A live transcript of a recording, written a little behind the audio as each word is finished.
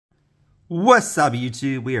What's up,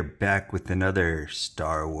 YouTube? We are back with another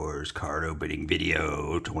Star Wars card opening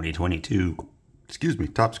video 2022. Excuse me,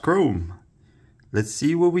 Topps Chrome. Let's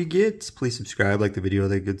see what we get. Please subscribe, like the video, all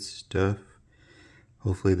that good stuff.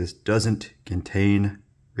 Hopefully this doesn't contain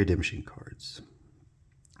redemption cards.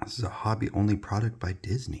 This is a hobby-only product by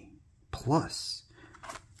Disney Plus.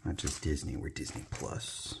 Not just Disney, we're Disney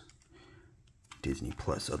Plus. Disney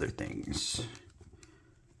Plus other things.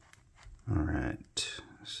 Alright,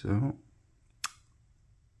 so...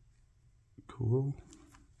 cool.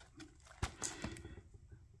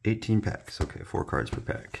 18 packs. Okay, 4 cards per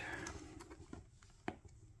pack.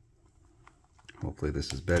 Hopefully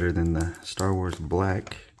this is better than the Star Wars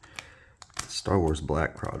Black. The Star Wars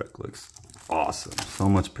Black product looks awesome. So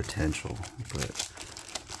much potential. But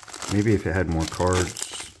maybe if it had more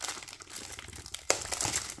cards.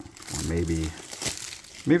 Or maybe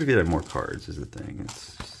if it had more cards is the thing.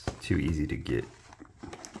 It's too easy to get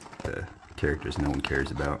the characters no one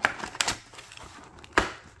cares about.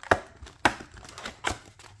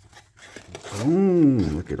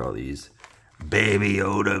 Boom! Look at all these Baby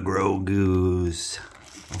Yoda Grogu's.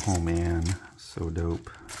 Oh man, so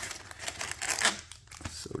dope.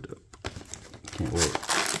 So dope. Can't wait.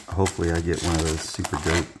 Hopefully I get one of those super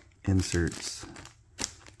dope inserts.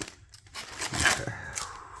 Okay.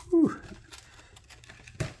 Whew.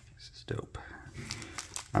 This is dope.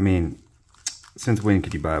 I mean, since when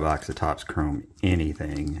could you buy a box of Topps Chrome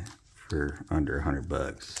anything for under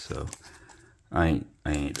 $100? So I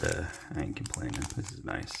ain't complaining. This is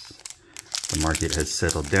nice. The market has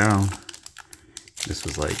settled down. This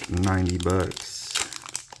was like 90 bucks.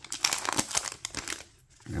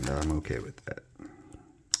 And I'm okay with that.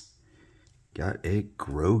 Got a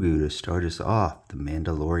Grogu to start us off. The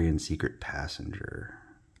Mandalorian Secret Passenger.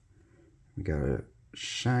 We got a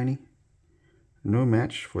shiny. No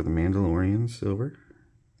match for the Mandalorian Silver.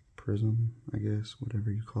 Prism, I guess,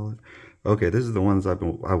 whatever you call it. Okay, this is the ones I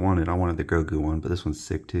wanted. I wanted the Grogu one, but this one's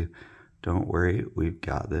sick too. Don't worry, we've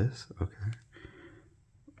got this. Okay.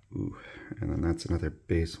 Ooh, and then that's another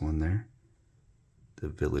base one there. The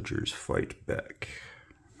Villagers Fight Back.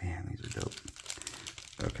 Man, these are dope.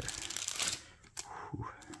 Okay. Whew.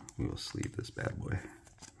 We will sleeve this bad boy.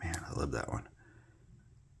 Man, I love that one.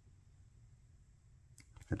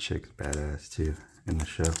 That chick's badass too in the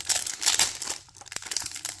show.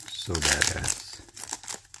 So badass.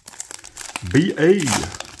 BA!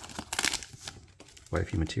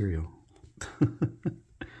 Wifey material.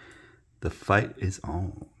 The fight is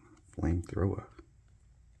on. Flamethrower.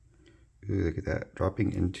 Ooh, look at that.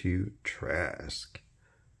 Dropping into Trask.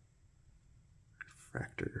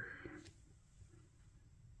 Refractor.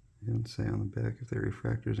 It didn't say on the back if they're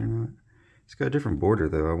refractors or not. It's got a different border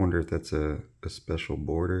though. I wonder if that's a special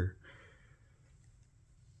border.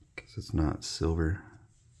 Because it's not silver.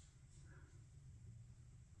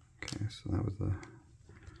 Okay, so that was the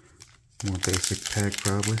more basic pack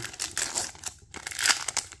probably.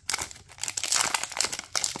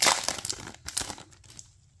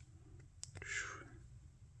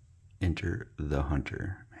 Enter the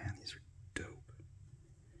Hunter. Man, these are dope.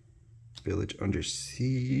 Village Under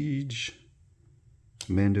Siege.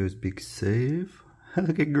 Mando's Big Save.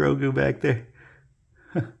 Look at Grogu back there.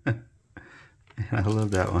 Man, I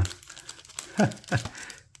love that one.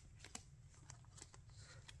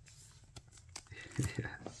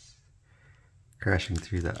 Yes. Crashing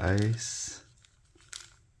through the ice.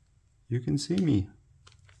 You can see me.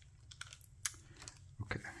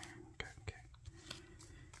 Okay.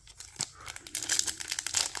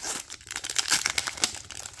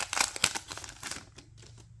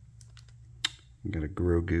 We got a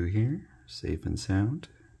Grogu here. Safe and sound.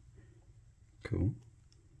 Cool.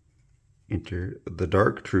 Enter the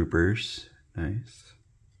Dark Troopers. Nice.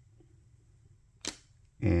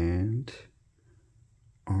 And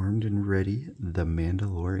Armed and Ready, the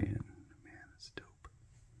Mandalorian. Man, that's dope.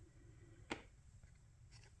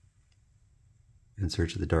 In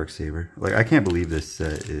Search of the Darksaber. Like, I can't believe this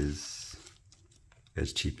set is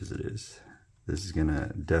as cheap as it is. This is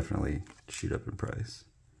gonna definitely shoot up in price.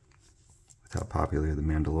 With how popular the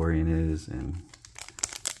Mandalorian is and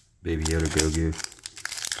Baby Yoda Grogu.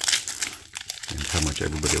 And how much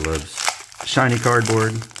everybody loves shiny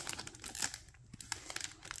cardboard.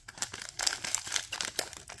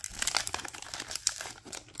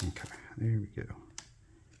 Okay, there we go.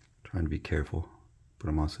 Trying to be careful, but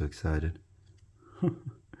I'm also excited. Ooh,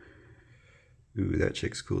 that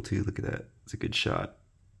chick's cool too. Look at that. It's a good shot.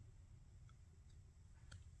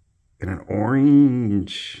 And an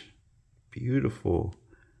orange. Beautiful.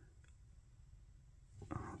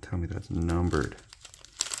 Oh, tell me that's numbered.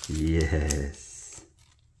 Yes.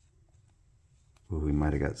 Ooh, we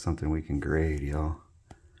might have got something we can grade, y'all.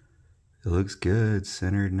 It looks good,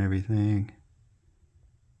 centered and everything.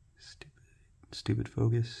 Stupid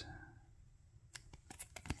focus.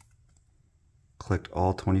 Collect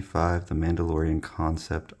all 25 The Mandalorian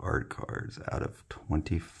concept art cards out of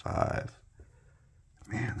 25.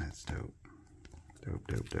 Man, that's dope.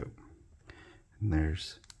 Dope. And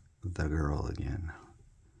there's the girl again.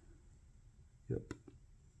 Yep.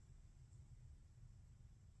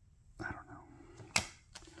 I don't know.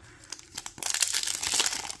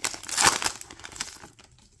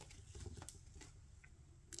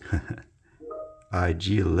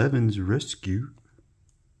 IG-11's Rescue.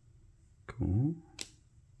 Cool.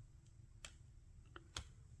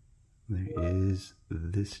 There is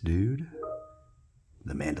this dude.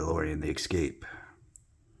 The Mandalorian, The Escape.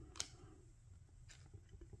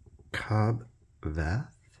 Cobb Vath.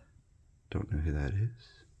 Don't know who that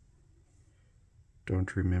is.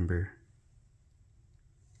 Don't remember.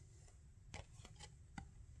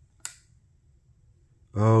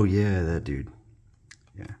 Oh yeah, that dude.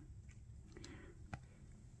 Yeah.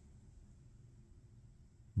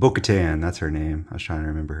 Bo-Katan, that's her name. I was trying to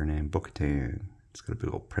remember her name. Bo-Katan. It's got a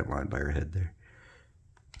big old print line by her head there.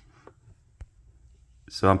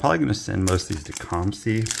 So I'm probably going to send most of these to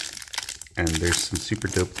ComC. And there's some super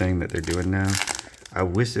dope thing that they're doing now. I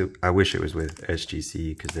wish it was with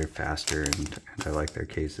SGC because they're faster and I like their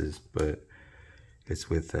cases. But it's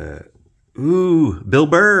with, Bill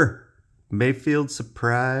Burr. Mayfield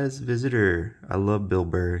surprise visitor. I love Bill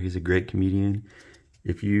Burr. He's a great comedian.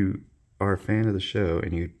 If you are a fan of the show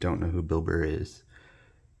and you don't know who Bill Burr is,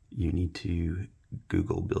 you need to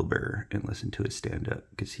Google Bill Burr and listen to his stand-up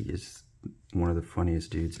because he is one of the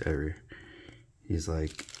funniest dudes ever. He's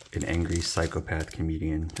like an angry psychopath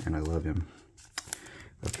comedian and I love him.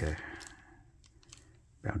 Okay.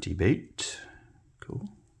 Bounty bait. Cool.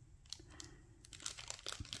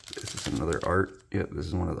 This is another art. Yep, this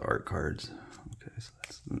is one of the art cards. Okay, so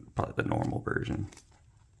that's probably the normal version.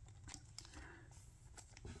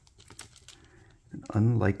 An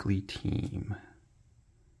unlikely team.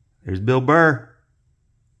 There's Bill Burr.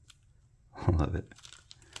 I love it.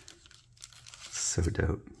 So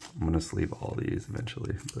dope. I'm going to sleeve all these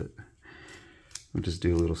eventually, but I'll just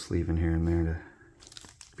do a little sleeve in here and there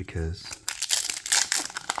because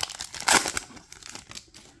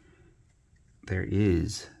there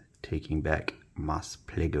is Taking Back Mos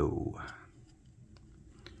Plego.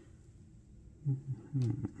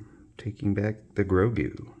 Taking Back the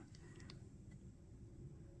Grogu.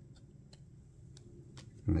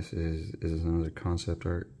 And this is another concept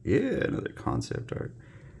art. Yeah, another concept art.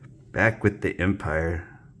 Back with the Empire.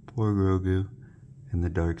 Poor Grogu and the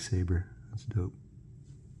Darksaber. That's dope.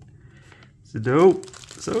 So dope.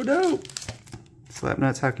 So dope.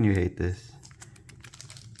 Slapnuts, how can you hate this?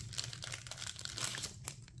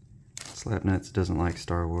 Slapnuts doesn't like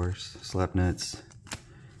Star Wars. Slapnuts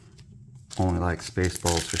only likes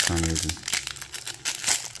Spaceballs for some reason.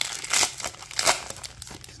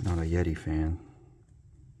 He's not a Yeti fan.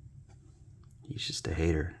 He's just a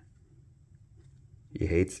hater. He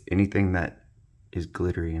hates anything that is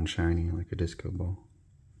glittery and shiny like a disco ball.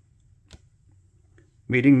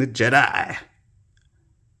 Meeting the Jedi.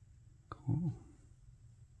 Cool.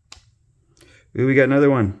 Ooh, we got another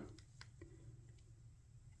one.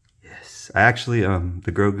 Yes. I actually,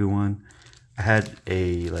 the Grogu one, I had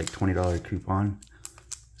a like $20 coupon.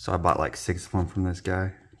 So I bought like 6 of them from this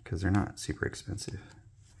guy because they're not super expensive.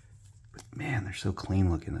 But man, they're so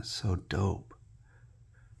clean looking. That's so dope.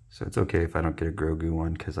 So it's okay if I don't get a Grogu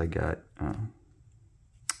one because I got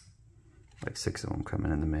like 6 of them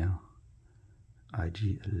coming in the mail.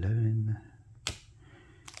 IG-11.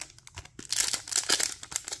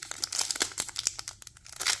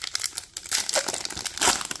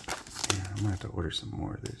 Yeah, I'm gonna have to order some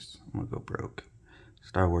more of this. I'm gonna go broke.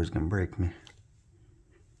 Star Wars gonna break me.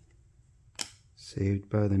 Saved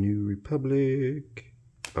by the New Republic.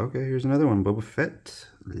 Okay, here's another one. Boba Fett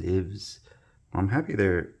lives. I'm happy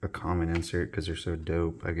they're a common insert because they're so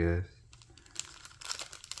dope, I guess.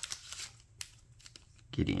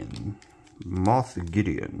 Gideon. Moth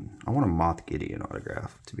Gideon. I want a Moth Gideon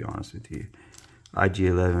autograph, to be honest with you.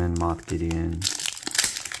 IG-11, Moth Gideon.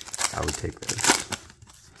 I would take those.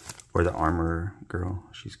 Or the Armor girl.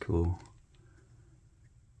 She's cool.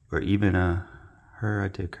 Or even her.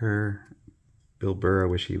 I'd take her. Bill Burr, I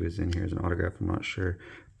wish he was in here as an autograph. I'm not sure.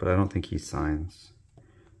 But I don't think he signs.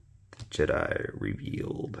 The Jedi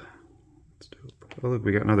revealed. That's dope. Oh, look,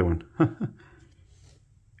 we got another one.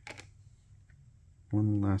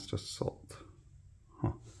 One last assault.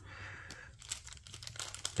 Huh.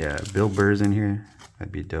 Yeah, Bill Burr's in here.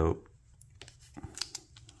 That'd be dope.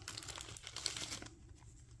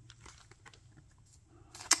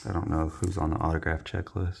 I don't know who's on the autograph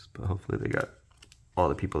checklist, but hopefully they got all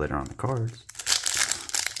the people that are on the cards.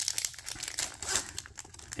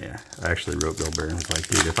 Yeah, I actually wrote Bill Burr and was like,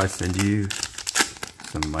 dude, if I send you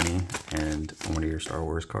some money and one of your Star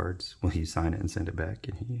Wars cards, will you sign it and send it back?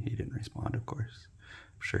 And he didn't respond, of course.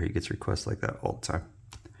 I'm sure he gets requests like that all the time.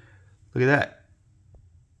 Look at that.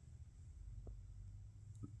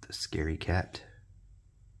 The scary cat.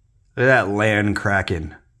 Look at that land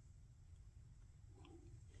kraken.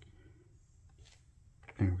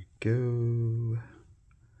 There we go.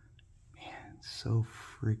 Man, so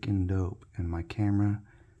freaking dope. And my camera,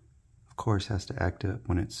 of course, has to act up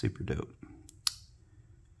when it's super dope.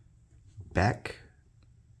 Back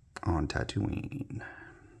on Tatooine.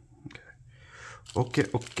 Okay.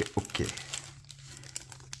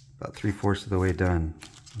 About 3/4 of the way done.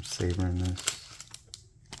 I'm savoring this.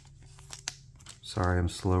 Sorry, I'm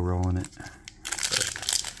slow rolling it.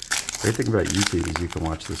 But great thing about YouTube is you can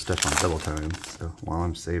watch this stuff on double time. So while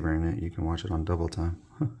I'm savoring it, you can watch it on double time.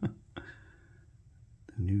 The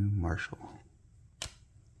new Marshall. Here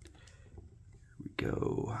we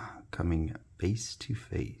go. Coming face to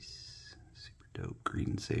face. Super dope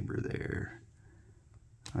green saber there.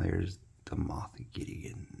 There's the Moff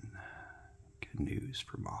Gideon. Good news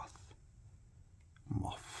for Moff.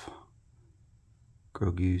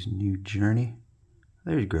 Grogu's new journey.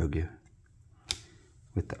 There's Grogu.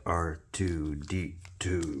 With the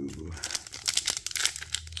R2-D2.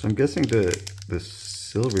 So I'm guessing the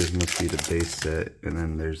silvers must be the base set, and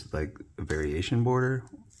then there's like a variation border.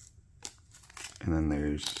 And then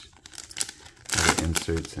there's other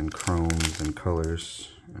inserts and chromes and colors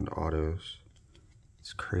and autos.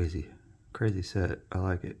 It's crazy. Crazy set. I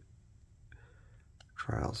like it.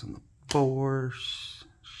 Trials in the Force.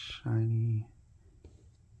 Shiny.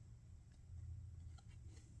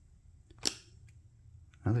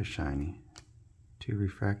 Another shiny. 2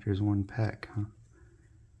 refractors, 1 pack, huh?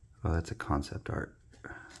 Oh, that's a concept art.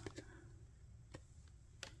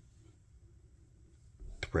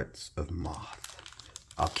 Threats of Moth.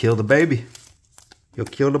 I'll kill the baby. You'll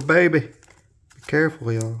kill the baby. Be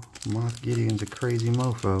careful, y'all. Moff Gideon's a crazy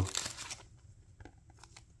mofo.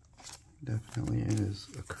 Definitely is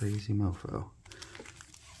a crazy mofo.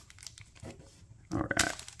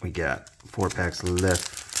 Alright, we got 4 packs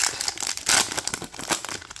left.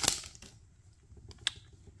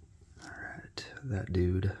 Alright, that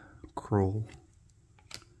dude, Kroll.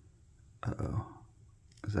 Uh-oh.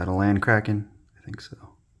 Is that a land kraken? I think so.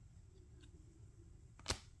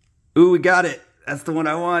 Ooh, we got it! That's the one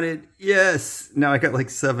I wanted. Yes! Now I got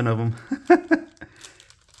like 7 of them.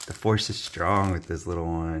 The Force is strong with this little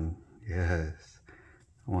one. Yes.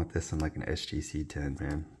 I want this in like an SGC 10,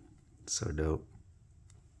 man. It's so dope.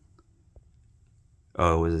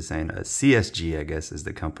 Oh, what was it saying? CSG, I guess, is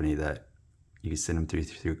the company that you can send them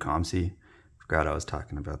through ComC. Forgot I was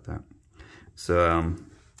talking about that. So,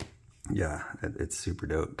 yeah, it's super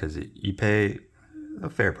dope because you pay a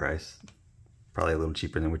fair price. Probably a little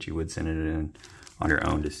cheaper than what you would send it in on your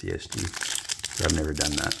own to CSG. So I've never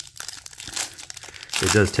done that.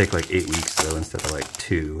 It does take like 8 weeks though, instead of like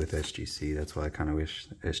 2 with SGC. That's why I kind of wish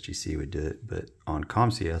SGC would do it. But on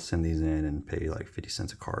ComC, I'll send these in and pay like 50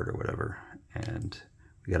 cents a card or whatever. And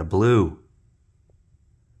we got a blue.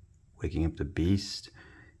 Waking Up the Beast.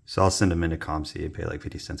 So I'll send them into ComC and pay like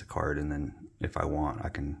 50 cents a card. And then if I want, I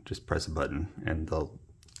can just press a button and they'll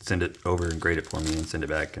send it over and grade it for me and send it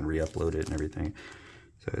back and re-upload it and everything.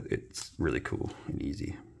 So it's really cool and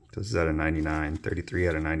easy. So this is out of 99, 33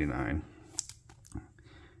 out of 99.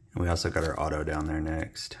 And we also got our auto down there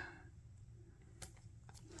next,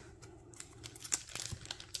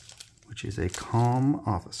 which is a Calm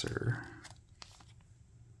Officer.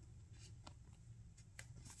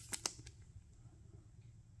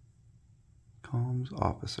 Calm's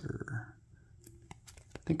Officer.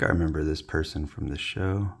 I think I remember this person from the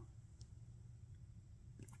show.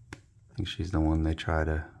 I think she's the one they try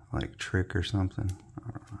to like trick or something.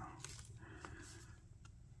 I don't know.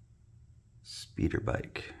 Speeder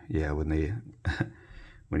bike. Yeah, when they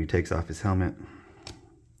when he takes off his helmet.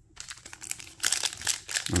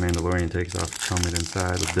 The Mandalorian takes off his helmet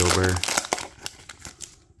inside with Bill Burr.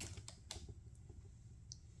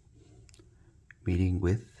 Meeting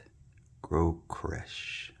with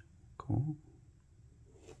Grokresh. Cool.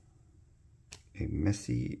 A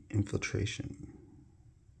Messy Infiltration.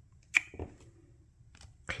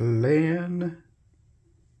 Clan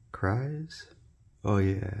Cries? Oh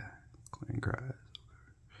yeah. Clan Cries.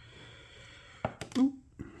 Ooh.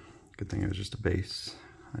 Good thing it was just a base.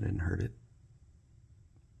 I didn't hurt it.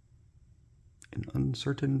 An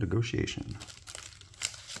Uncertain Negotiation.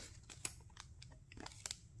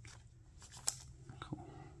 Cool.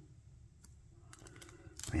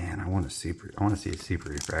 want to see a super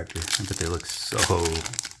refractor. I bet they look so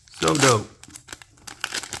dope.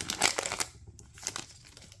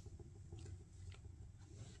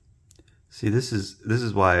 See, this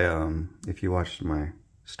is why if you watched my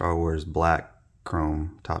Star Wars black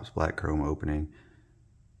chrome, Topps black chrome opening,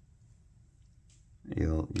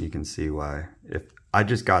 you can see why. If I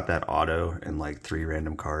just got that auto and like 3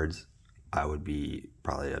 random cards, I would be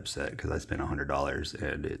probably upset because I spent $100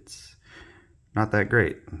 and it's not that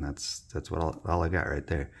great. And that's what all I got right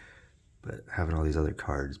there. But having all these other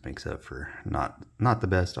cards makes up for not the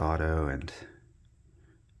best auto and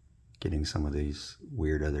getting some of these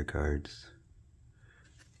weird other cards.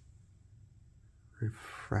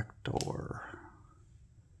 Refractor.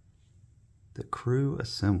 The crew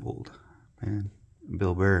assembled. Man,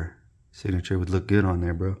 Bill Burr signature would look good on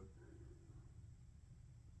there, bro.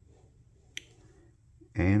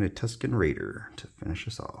 And a Tusken Raider to finish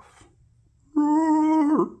us off. I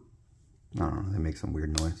don't know, they make some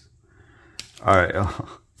weird noise. Alright,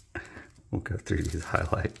 we'll go through these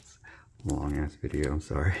highlights. Long ass video, I'm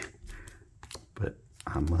sorry. But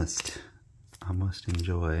I must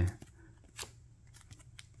enjoy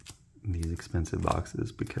these expensive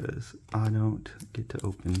boxes because I don't get to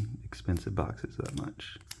open expensive boxes that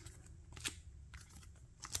much.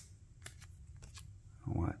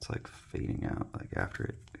 Why it's like fading out, like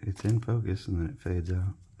after it's in focus and then it fades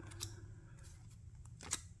out.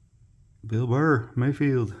 Bill Burr,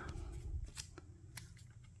 Mayfield.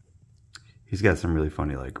 He's got some really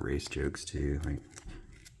funny like race jokes too. Like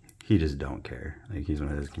he just don't care. Like he's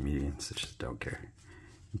one of those comedians that just don't care.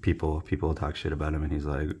 People talk shit about him and he's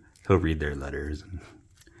like, he'll read their letters and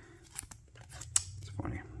it's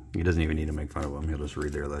funny. He doesn't even need to make fun of them. He'll just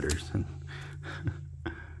read their letters and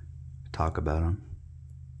talk about them.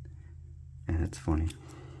 And it's funny.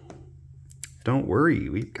 Don't worry,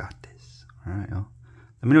 we've got this. All right, y'all.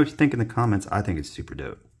 Let me know what you think in the comments. I think it's super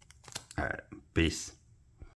dope. All right, peace.